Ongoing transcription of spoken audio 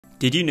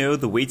Did you know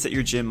the weights at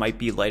your gym might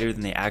be lighter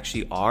than they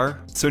actually are?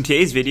 So in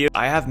today's video,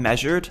 I have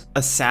measured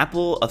a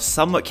sample of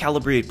somewhat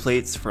calibrated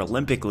plates for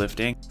Olympic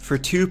lifting for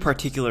two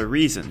particular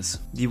reasons.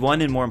 The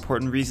one and more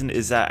important reason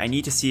is that I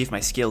need to see if my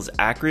scale is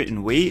accurate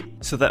in weight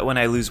so that when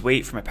I lose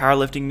weight for my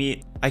powerlifting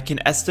meet, I can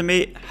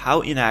estimate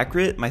how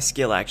inaccurate my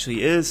scale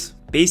actually is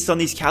based on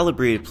these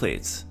calibrated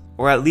plates.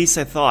 Or at least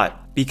I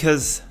thought,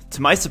 because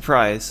to my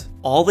surprise,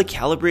 all the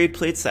calibrated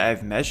plates that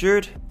I've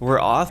measured were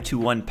off to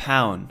 1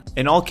 pound,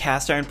 and all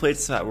cast iron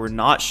plates that were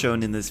not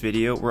shown in this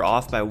video were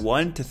off by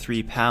 1 to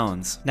 3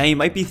 pounds. Now you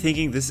might be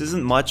thinking this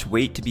isn't much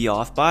weight to be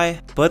off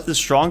by, but the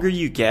stronger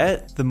you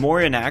get, the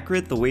more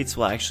inaccurate the weights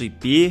will actually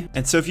be.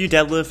 And so if you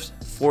deadlift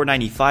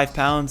 495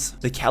 pounds,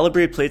 the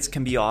calibrated plates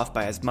can be off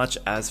by as much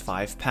as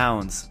 5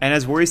 pounds. And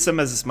as worrisome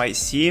as this might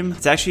seem,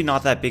 it's actually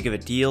not that big of a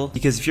deal,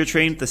 because if you're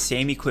training with the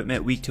same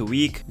equipment week to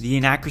week, the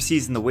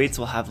inaccuracies in the weights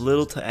will have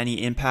little to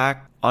any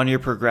impact on your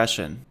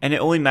progression, and it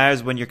only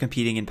matters when you're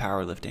competing in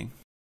powerlifting.